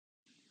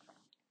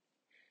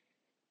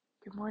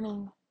Good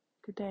morning,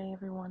 good day,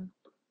 everyone.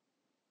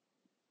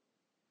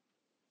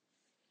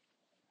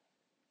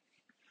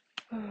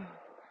 I'm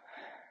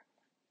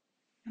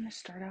going to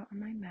start out on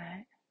my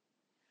mat.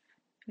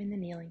 I'm in the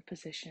kneeling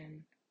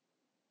position.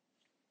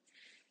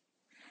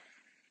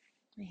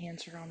 My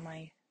hands are on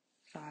my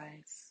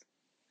thighs.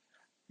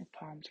 My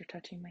palms are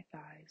touching my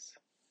thighs.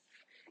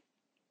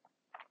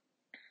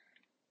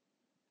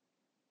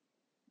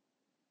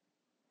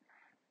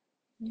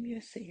 I'm going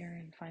to sit here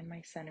and find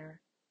my center.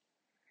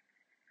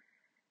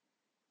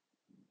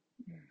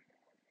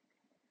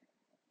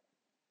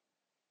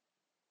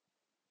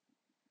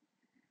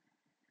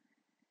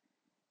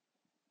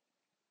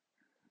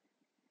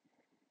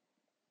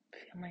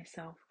 Feel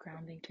myself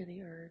grounding to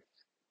the earth.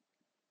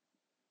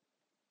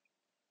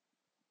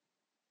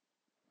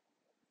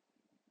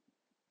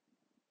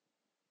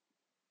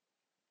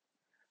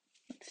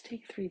 Let's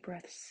take 3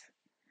 breaths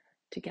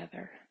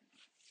together.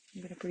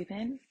 I'm going to breathe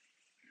in,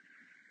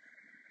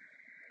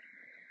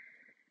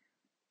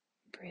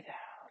 breathe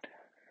out.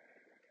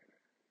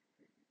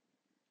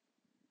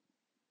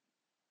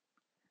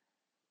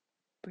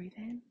 Breathe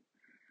in,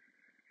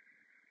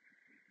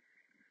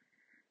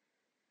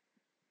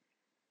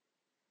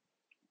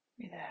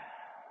 breathe out.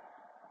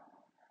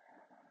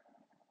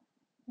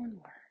 One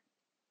more.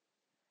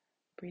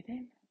 Breathe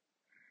in,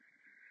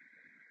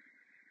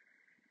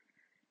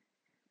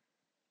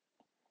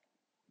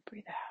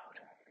 breathe out.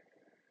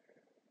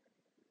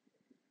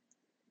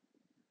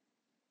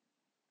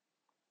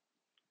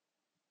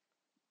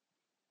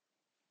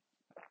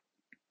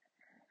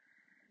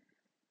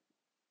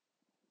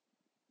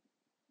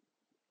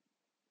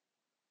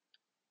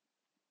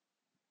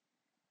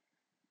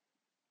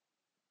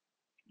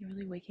 You're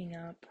really waking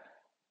up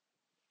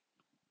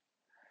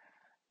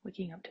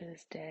to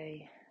this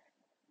day.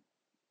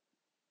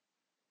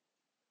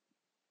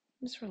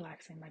 Just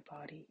relaxing my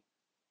body.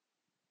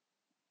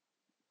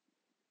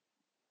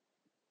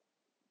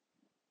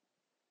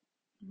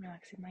 I'm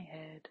relaxing my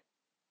head,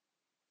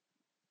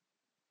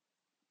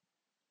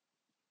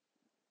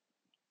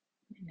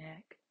 my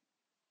neck,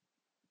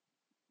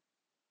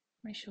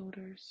 my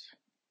shoulders,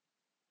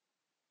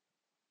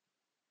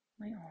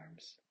 my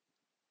arms,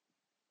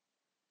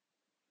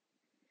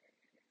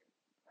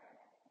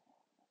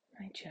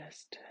 my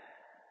chest,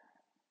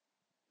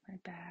 my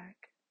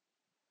back,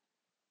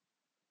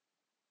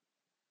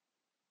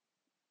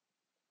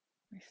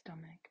 my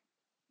stomach,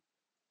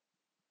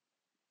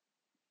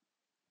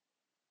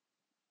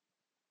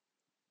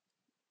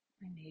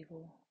 my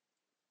navel,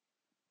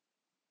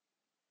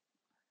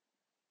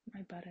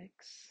 my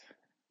buttocks,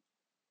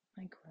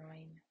 my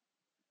groin,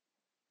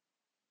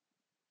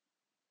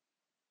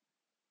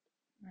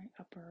 my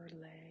upper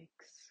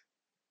legs,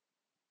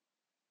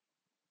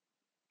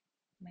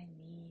 my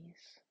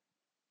knees,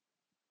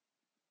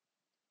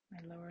 my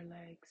lower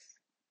legs,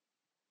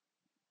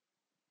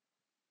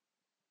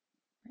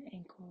 my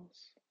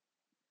ankles,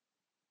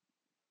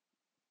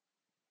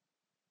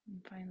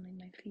 and finally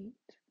my feet.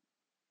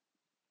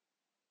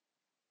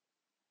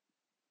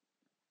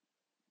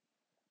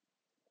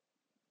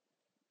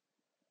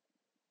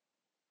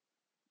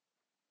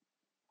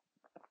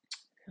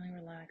 Feeling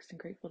relaxed and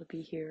grateful to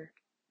be here.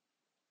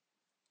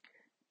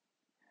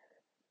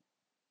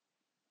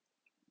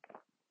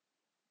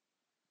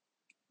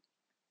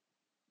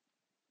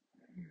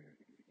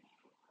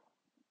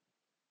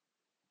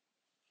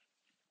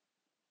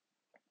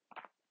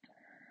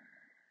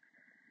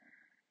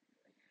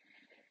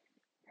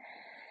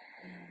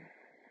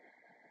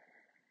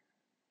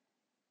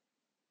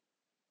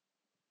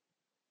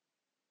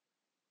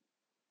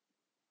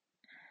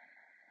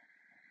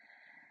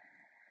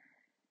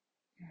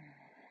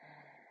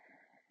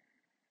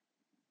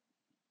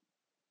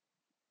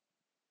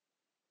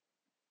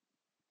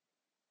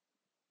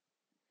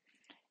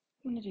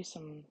 I'm going to do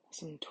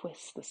some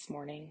twists this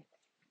morning.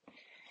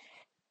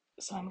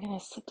 So I'm going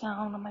to sit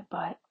down on my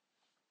butt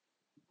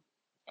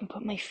and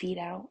put my feet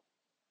out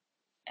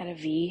at a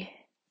V,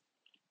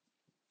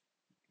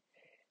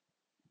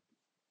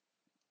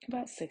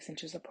 about 6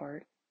 inches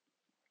apart.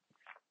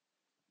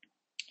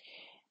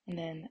 And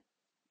then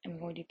I'm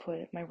going to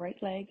put my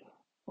right leg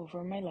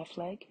over my left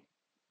leg.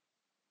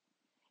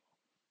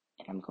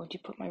 And I'm going to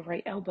put my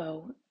right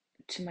elbow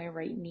to my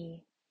right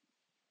knee.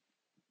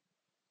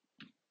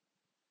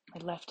 My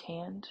left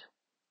hand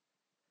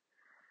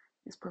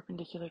is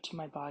perpendicular to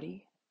my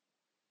body,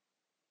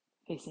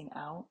 facing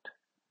out.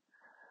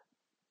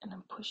 And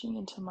I'm pushing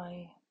into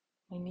my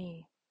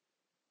knee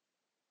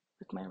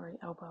with my right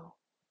elbow.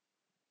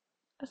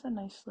 That's a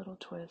nice little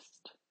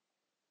twist.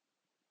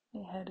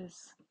 My head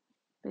is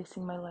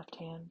facing my left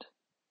hand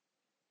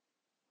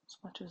as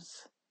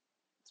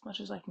much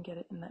as I can get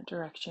it in that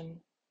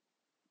direction.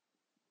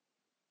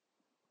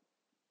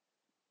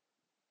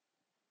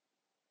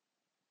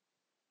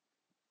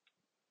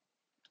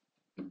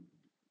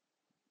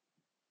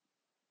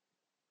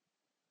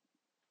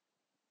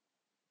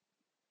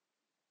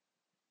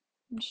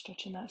 I'm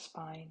stretching that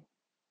spine.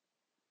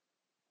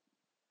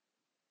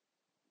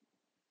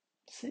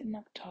 Sitting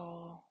up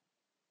tall.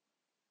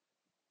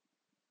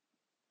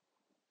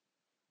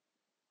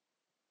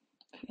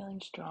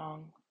 feeling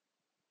strong.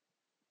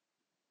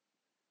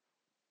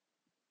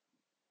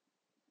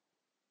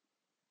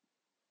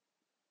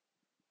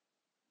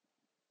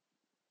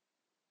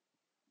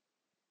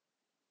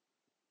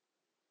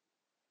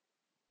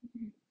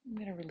 I'm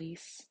going to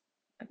release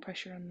the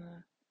pressure on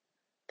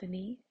the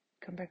knee,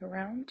 come back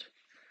around.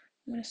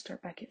 I'm going to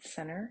start back at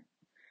center.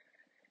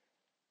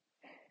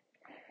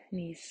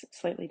 Knees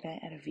slightly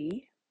bent at a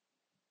V.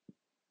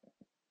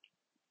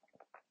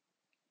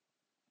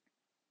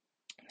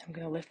 I'm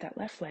going to lift that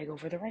left leg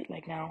over the right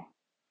leg now.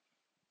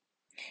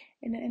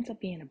 And it ends up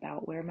being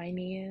about where my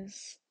knee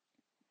is,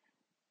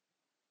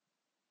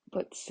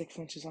 but 6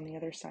 inches on the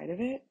other side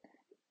of it.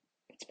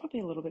 It's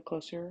probably a little bit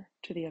closer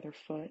to the other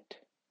foot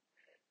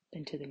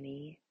than to the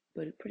knee,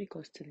 but pretty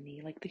close to the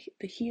knee. Like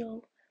the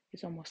heel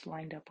is almost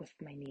lined up with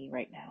my knee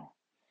right now.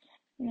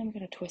 And I'm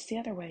going to twist the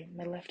other way.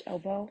 My left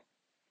elbow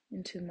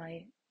into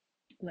my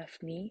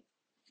left knee.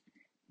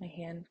 My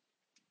hand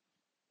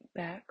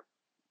back,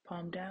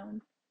 palm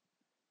down.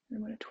 And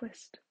I'm going to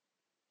twist.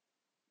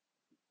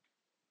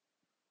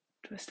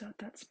 Twist out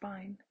that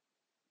spine.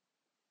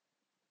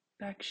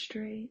 Back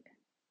straight.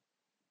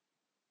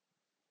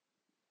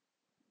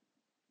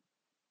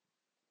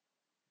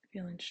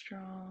 Feeling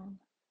strong.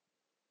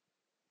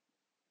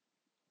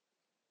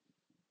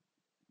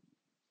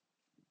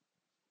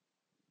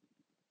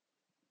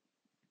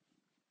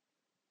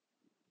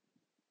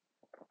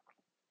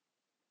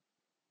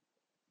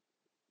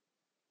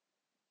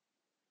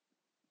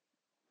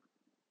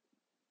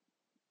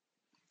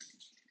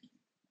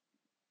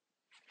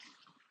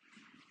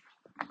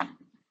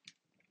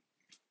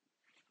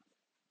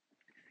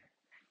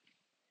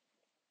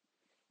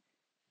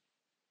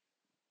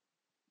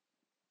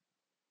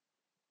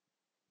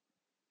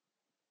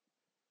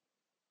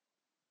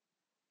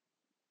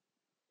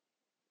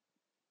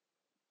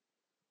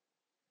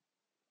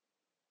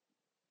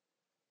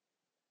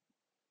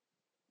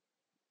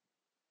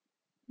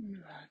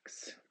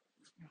 Relax.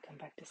 And come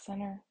back to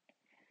center.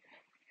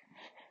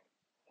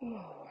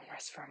 Oh, and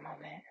rest for a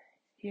moment.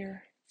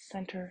 Here,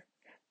 center.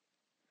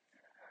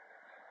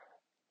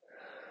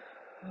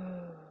 Oh.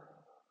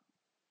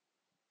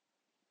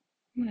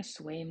 I'm going to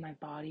sway my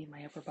body,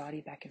 my upper body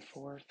back and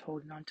forth,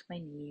 holding onto my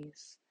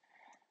knees.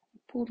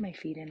 Pulled my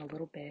feet in a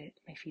little bit.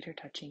 My feet are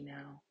touching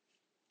now.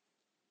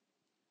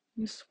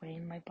 I'm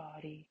swaying my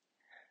body.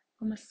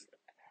 Almost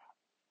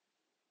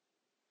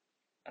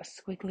a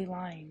squiggly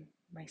line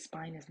my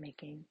spine is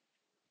making.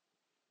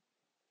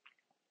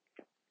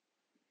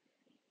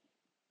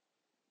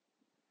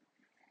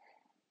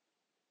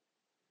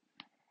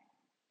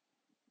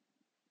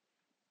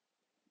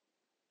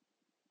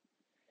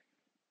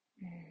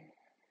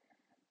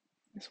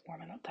 Just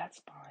warming up that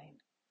spine.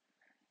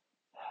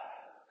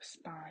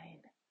 Spine,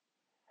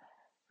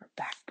 our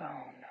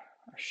backbone,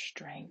 our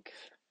strength.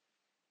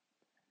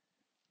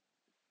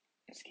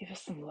 Just give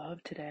us some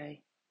love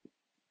today.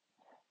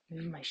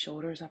 Move my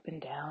shoulders up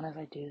and down as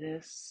I do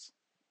this.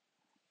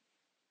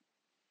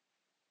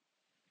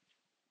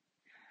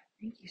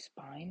 Thank you,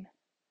 spine.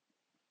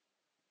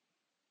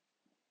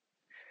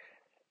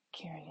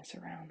 Carrying us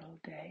around all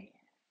day.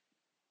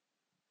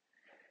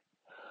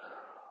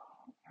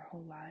 Our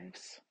whole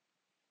lives.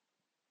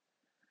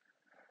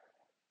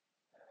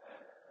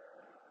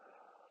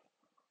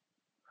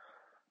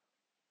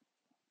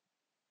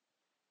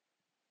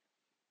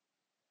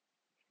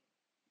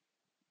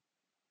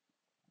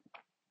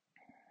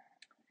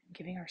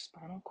 Giving our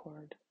spinal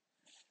cord.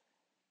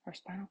 Our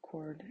spinal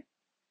cord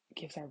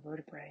gives our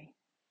vertebrae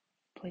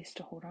a place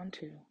to hold on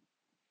to.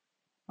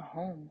 A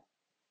home.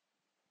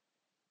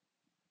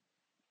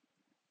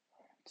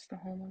 It's the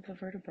home of the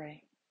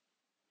vertebrae.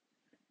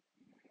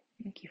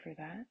 Thank you for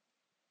that.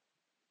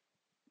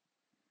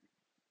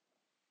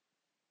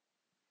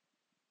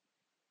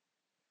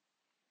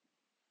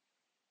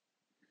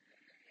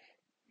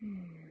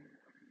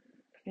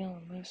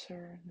 Feeling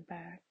looser in the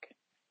back.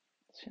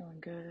 It's feeling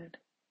good.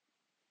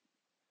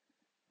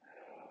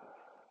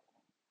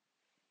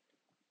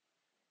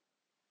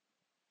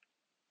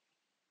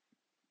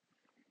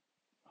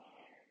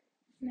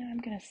 Now I'm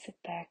going to sit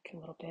back a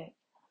little bit.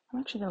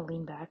 I'm actually going to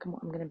lean back, and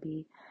I'm going to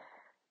be,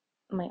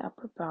 my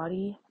upper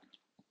body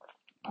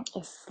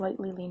is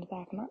slightly leaned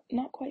back,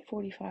 not quite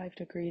 45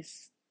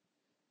 degrees,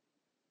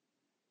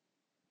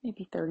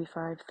 maybe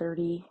 35,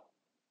 30.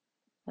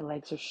 My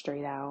legs are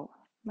straight out.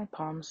 My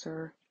palms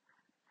are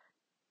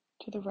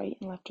to the right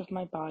and left of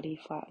my body,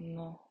 flat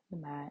on the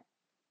mat.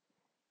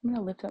 I'm going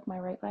to lift up my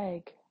right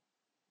leg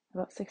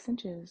about 6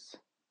 inches,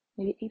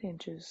 maybe 8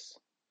 inches.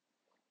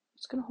 I'm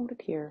just going to hold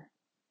it here.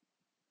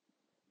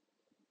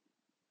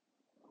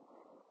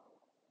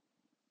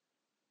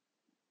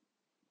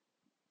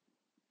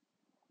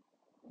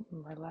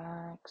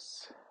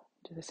 Relax.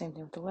 Do the same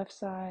thing with the left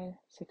side,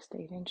 6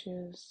 to 8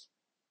 inches,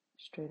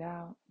 straight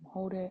out, and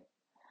hold it.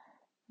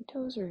 My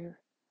toes are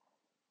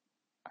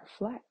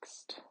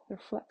flexed. They're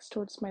flexed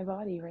towards my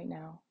body right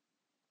now.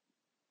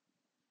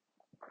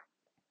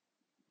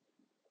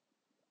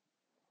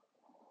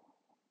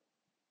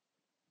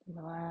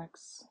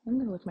 Relax. I'm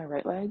going to lift my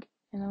right leg,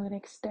 and I'm going to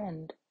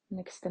extend and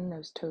extend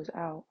those toes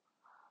out.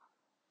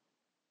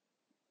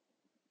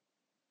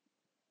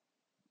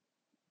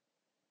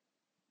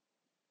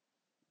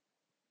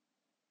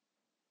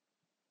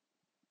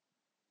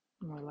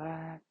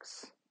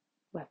 Relax.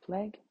 Left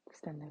leg,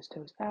 extend those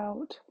toes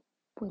out,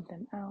 point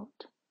them out.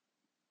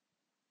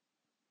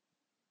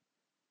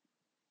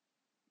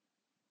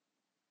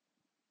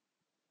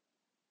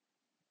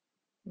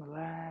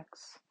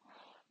 Relax.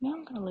 Now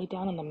I'm going to lay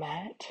down on the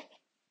mat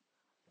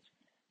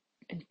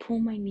and pull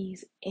my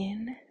knees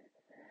in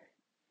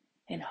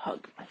and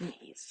hug my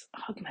knees,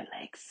 hug my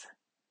legs.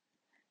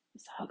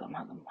 Just hug them,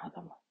 hug them, hug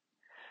them.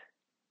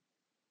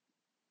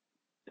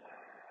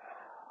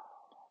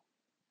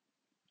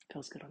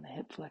 Feels good on the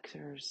hip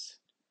flexors.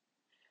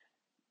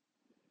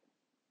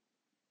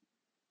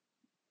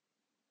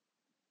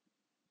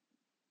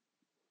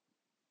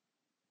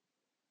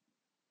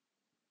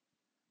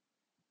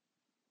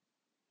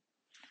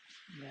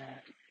 Yeah.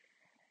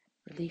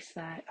 Release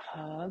that,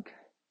 hug.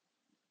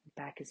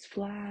 Back is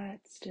flat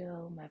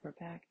still, my upper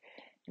back,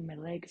 and my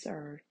legs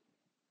are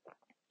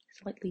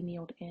slightly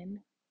kneeled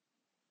in.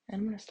 And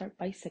I'm going to start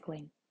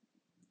bicycling.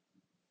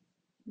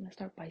 I'm going to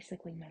start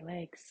bicycling my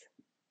legs.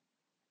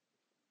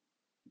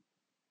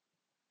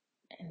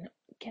 And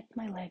get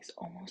my legs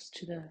almost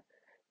to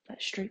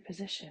that straight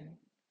position.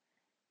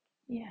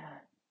 Yeah,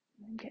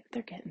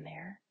 they're getting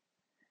there.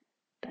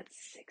 That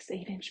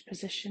 6-8 inch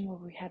position where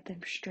we had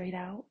them straight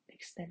out,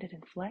 extended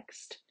and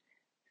flexed.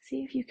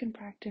 See if you can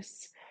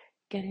practice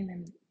getting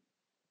them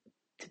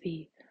to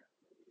be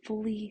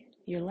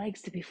your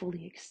legs to be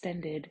fully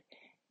extended,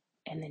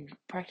 and then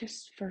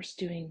practice first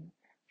doing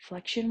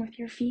flexion with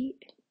your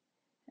feet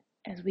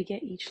as we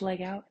get each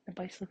leg out in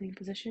the bicycling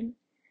position,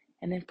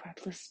 and then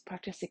practice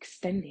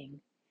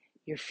extending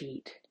your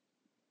feet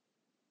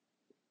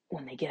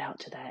when they get out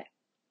to that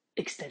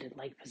extended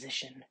leg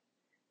position.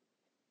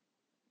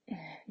 And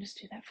just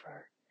do that for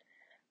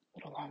a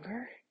little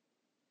longer.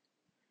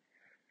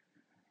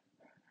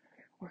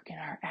 Working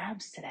our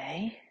abs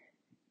today.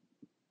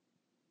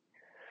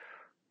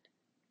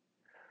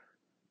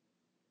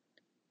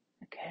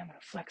 Okay, I'm going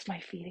to flex my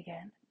feet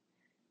again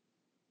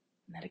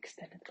in that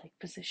extended leg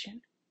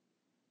position.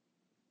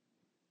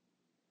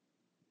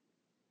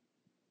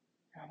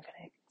 Now I'm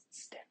going to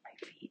extend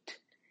my feet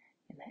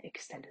in that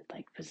extended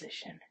leg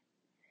position.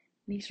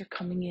 Knees are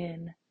coming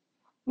in.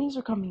 Knees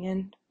are coming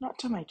in, not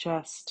to my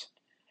chest,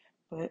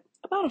 but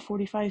about a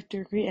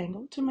 45-degree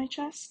angle to my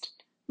chest.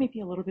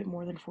 Maybe a little bit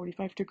more than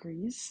 45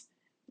 degrees,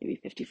 maybe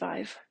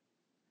 55.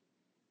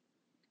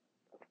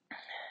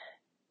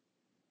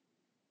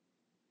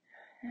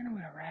 And I'm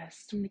going to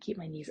rest. I'm going to keep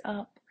my knees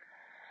up.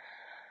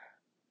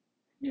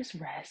 Just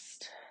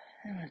rest.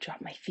 I'm going to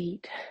drop my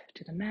feet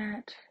to the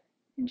mat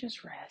and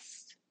just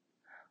rest.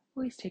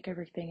 Always take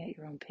everything at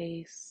your own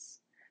pace.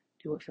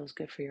 Do what feels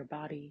good for your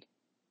body.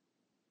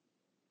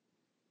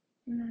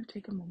 I'm going to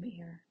take a moment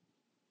here.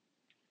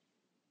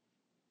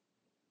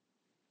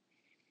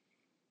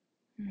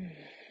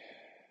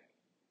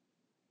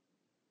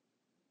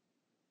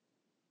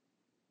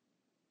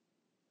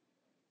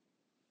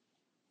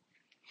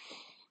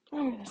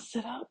 I'm going to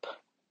sit up.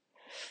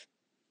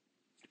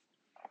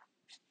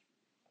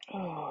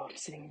 Oh, I'm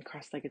sitting in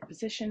cross-legged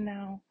position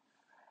now.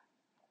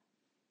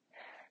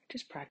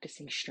 Just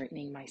practicing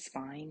straightening my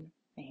spine.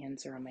 My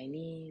hands are on my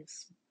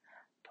knees.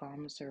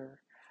 Palms are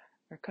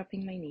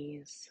cupping my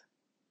knees.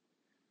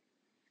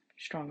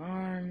 Strong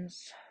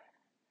arms.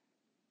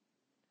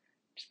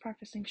 Just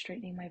practicing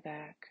straightening my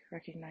back,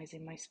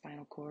 recognizing my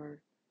spinal cord.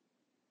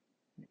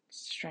 And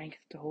its strength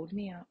to hold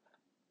me up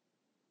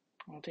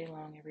all day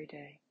long, every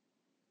day,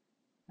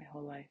 my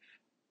whole life.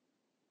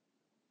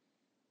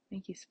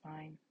 Thank you,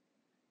 spine.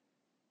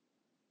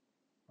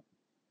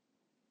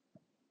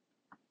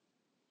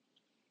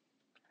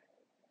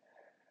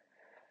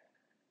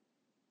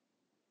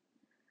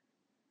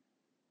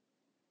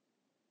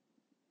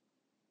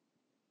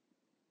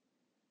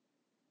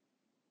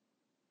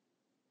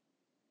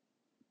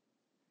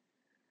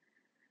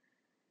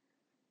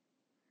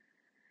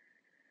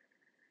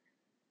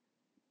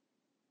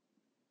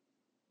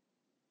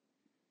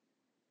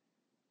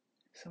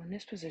 So in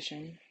this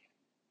position,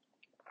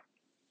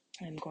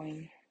 I'm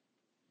going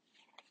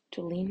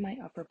to lean my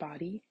upper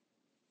body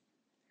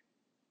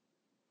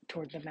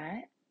toward the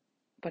mat,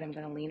 but I'm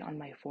going to lean on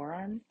my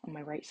forearm on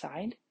my right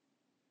side.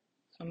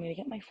 So I'm going to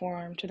get my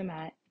forearm to the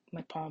mat,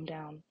 my palm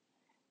down,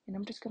 and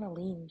I'm just going to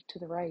lean to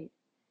the right.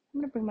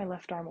 I'm going to bring my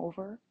left arm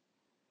over,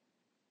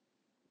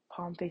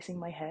 palm facing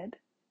my head,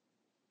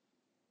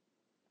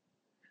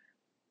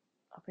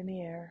 up in the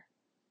air.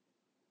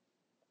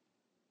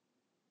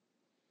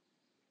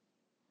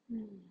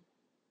 And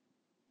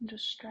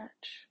just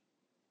stretch.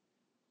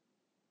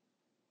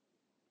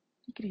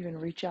 You could even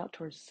reach out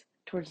towards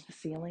the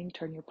ceiling,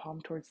 turn your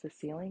palm towards the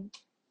ceiling,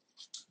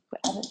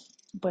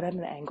 but at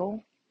an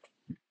angle.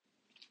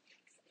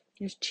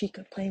 Here's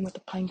Chica playing with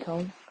the pine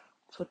cone.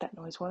 That's what that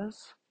noise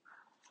was.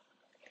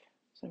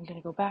 So I'm going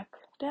to go back,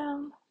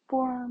 down,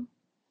 forearm,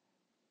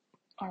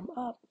 arm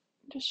up,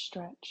 just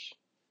stretch.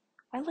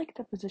 I like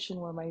the position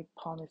where my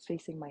palm is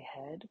facing my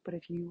head, but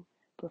if you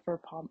prefer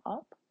palm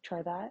up,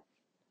 try that.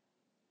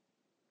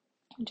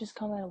 And just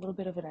come at a little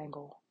bit of an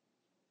angle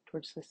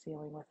towards the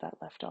ceiling with that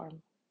left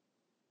arm.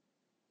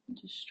 And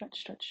just stretch,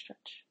 stretch,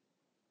 stretch.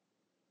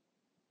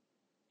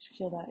 You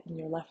feel that in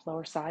your left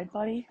lower side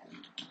body.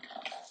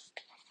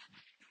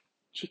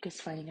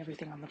 Chica's finding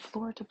everything on the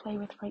floor to play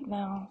with right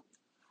now.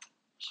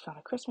 She found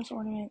a Christmas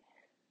ornament.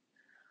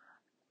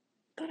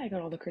 Thought I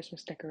got all the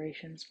Christmas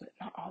decorations, but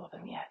not all of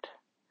them yet.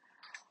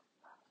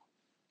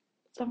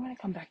 So I'm going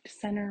to come back to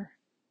center.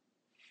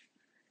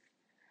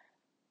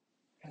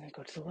 I'm going to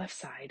go to the left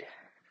side.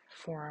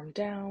 Forearm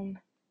down,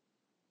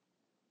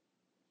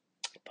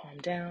 palm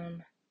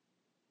down.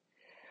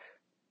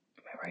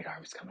 My right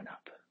arm's coming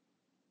up.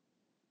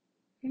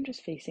 I'm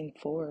just facing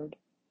forward,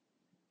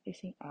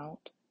 facing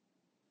out,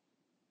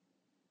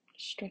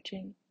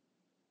 stretching.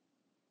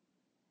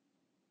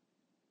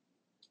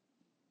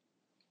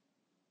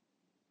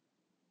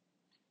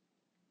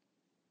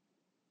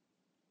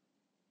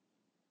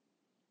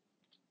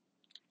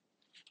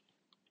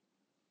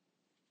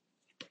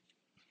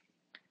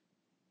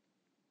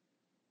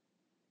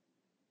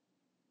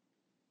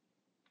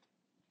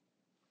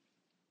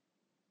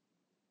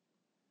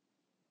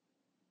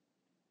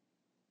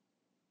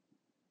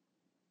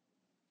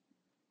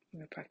 I'm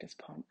going to practice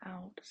palm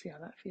out, see how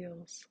that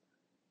feels.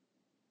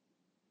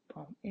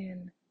 Palm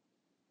in.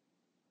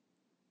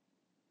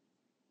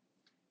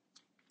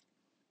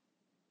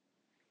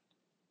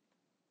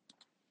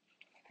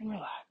 And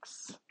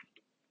relax.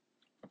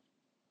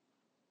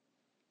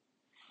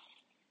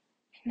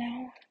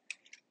 Now,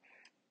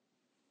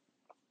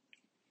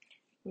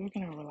 we're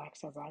going to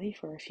relax our body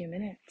for a few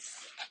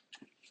minutes.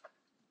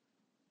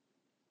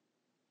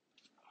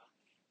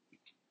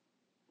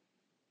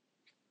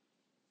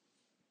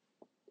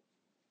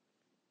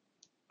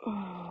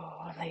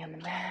 Oh, lay on the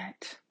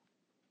mat.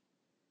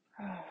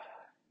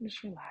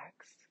 Just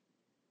relax.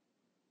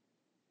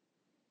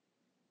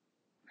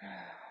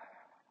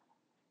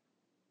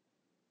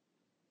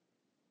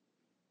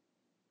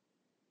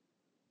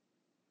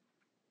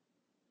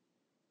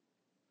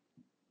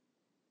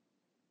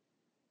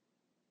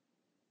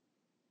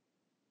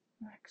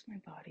 Relax my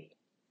body.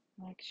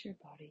 Relax your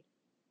body.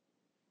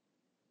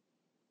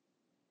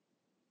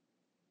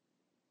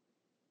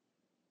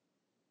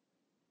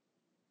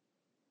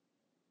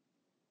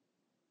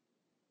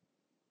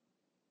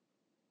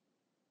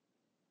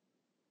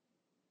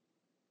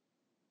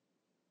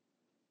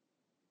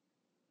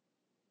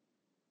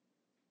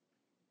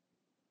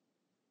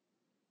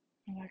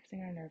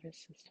 Relaxing our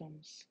nervous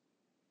systems,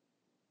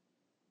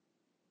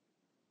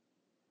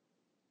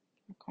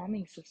 our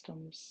calming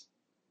systems.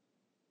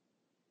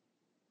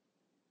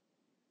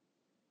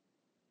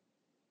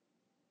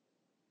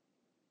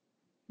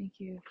 Thank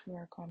you for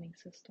our calming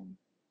system.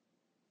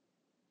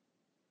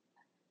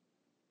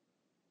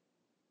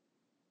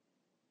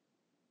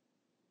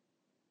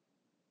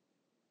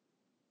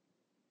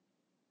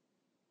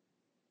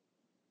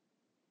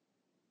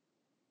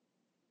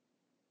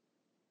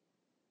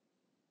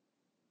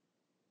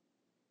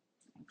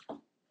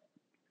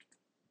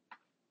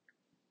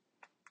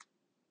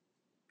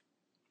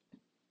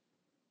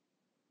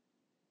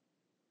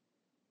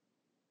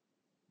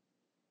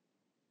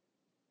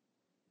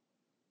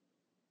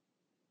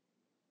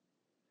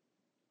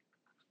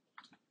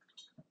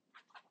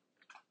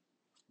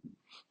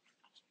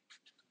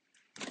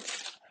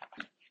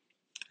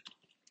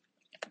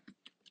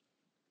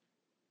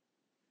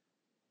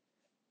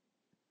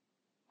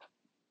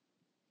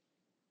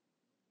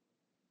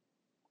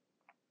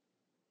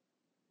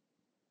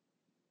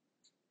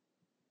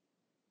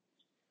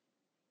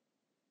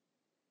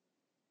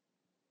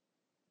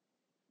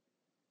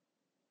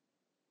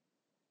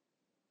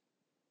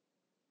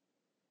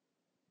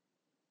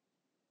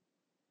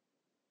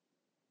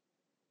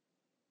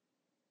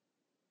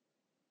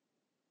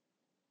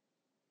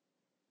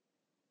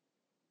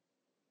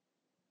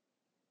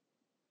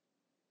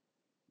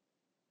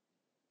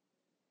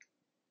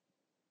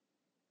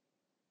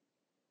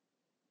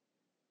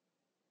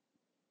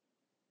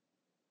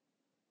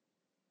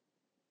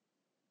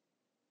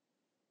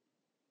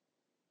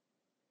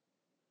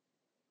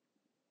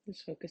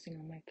 Just focusing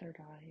on my third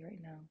eye right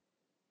now,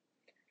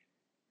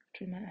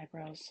 between my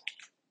eyebrows.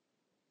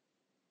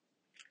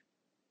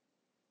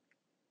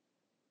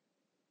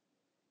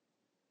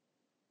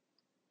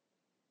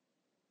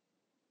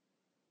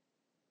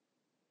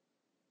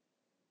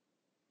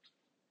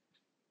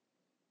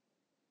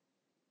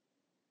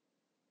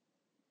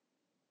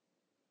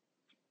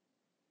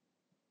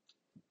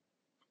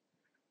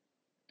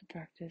 The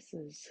practice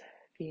is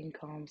being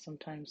calm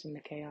sometimes in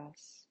the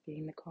chaos,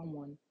 being the calm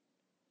one.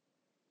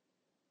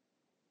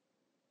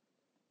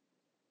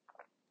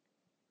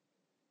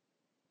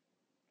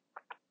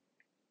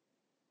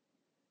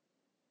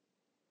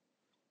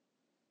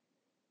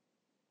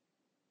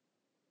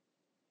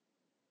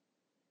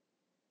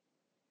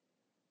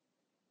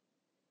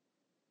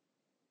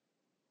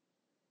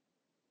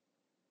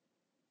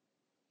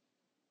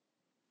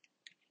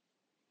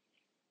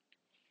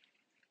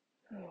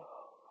 Oh.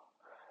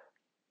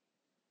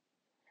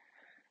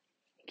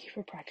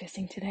 you for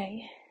practicing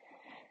today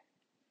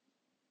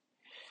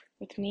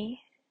with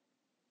me.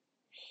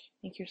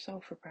 Thank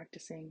yourself for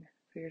practicing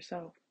for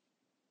yourself.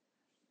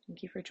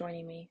 Thank you for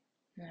joining me,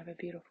 and have a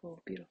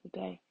beautiful, beautiful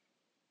day.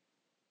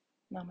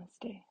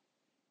 Namaste.